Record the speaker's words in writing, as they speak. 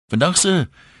Vandag se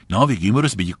Naweekhumor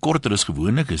is 'n bietjie korter as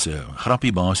gewoonlik, is 'n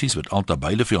grappie basies wat Alta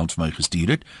Beileveld vir my gestuur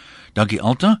het. Dankie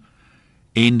Alta.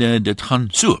 En dit gaan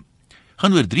so.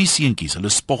 Gaan oor 3 seentjies, hulle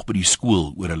spog by die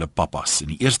skool oor hulle pappas. En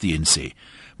die eerste een sê: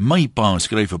 "My pa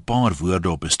skryf 'n paar woorde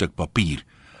op 'n stuk papier.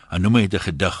 Hy noem dit 'n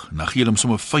gedig, en dan gee hom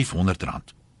sommer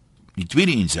R500. Die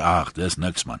tweede een sê: "Ag, dis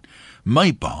niks man.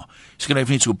 My pa skryf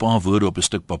net so 'n paar woorde op 'n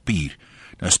stuk papier.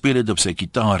 Dan speel dit op sy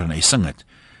gitaar en hy sing dit.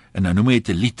 En dan noem hy dit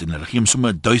 'n lied en hulle gee hom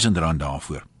sommer R1000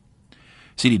 daarvoor."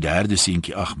 Sê die derde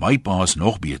seentjie: "Ag, my pa is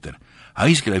nog beter.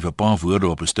 Hy skryf 'n paar woorde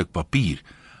op 'n stuk papier.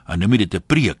 Hy noem dit 'n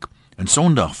preek. En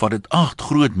Sondag vat dit 8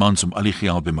 groot mans om al die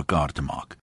geld bymekaar te maak."